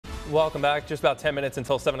Welcome back. Just about 10 minutes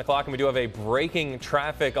until 7 o'clock, and we do have a breaking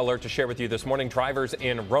traffic alert to share with you this morning. Drivers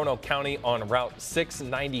in Roanoke County on Route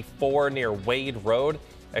 694 near Wade Road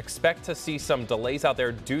expect to see some delays out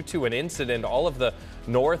there due to an incident. All of the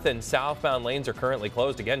north and southbound lanes are currently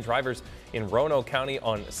closed. Again, drivers in Roanoke County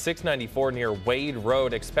on 694 near Wade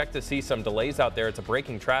Road expect to see some delays out there. It's a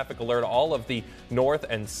breaking traffic alert. All of the north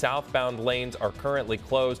and southbound lanes are currently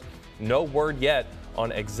closed. No word yet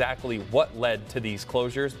on exactly what led to these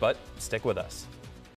closures, but stick with us.